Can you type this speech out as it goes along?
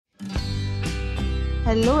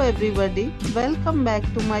Hello everybody, welcome back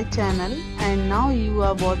to my channel, and now you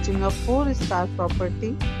are watching a 4-star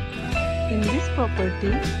property. In this property,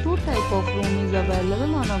 two type of room is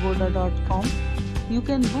available on agoda.com. You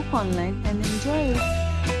can book online and enjoy it.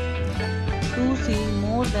 To see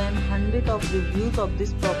more than 100 of reviews of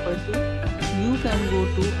this property, you can go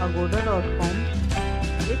to agoda.com.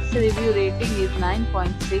 Its review rating is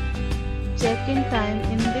 9.6. Check-in time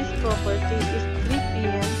in this property is 3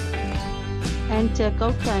 p.m. and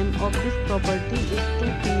checkout time of this property is 2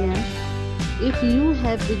 p.m. If you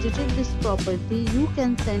have visited this property, you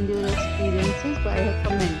can send your experiences via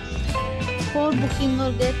comments. For booking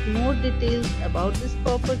or get more details about this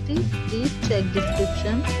property, please check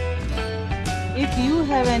description. If you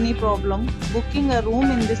have any problem booking a room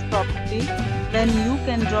in this property, then you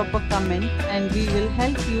can drop a comment and we will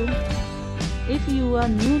help you. If you are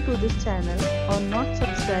new to this channel or not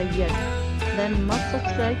subscribed yet, then must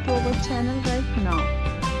subscribe to our channel right now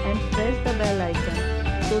and press the bell icon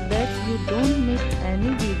so that you don't miss any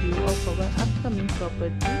video of our upcoming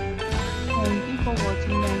property. Thank you for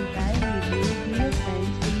watching and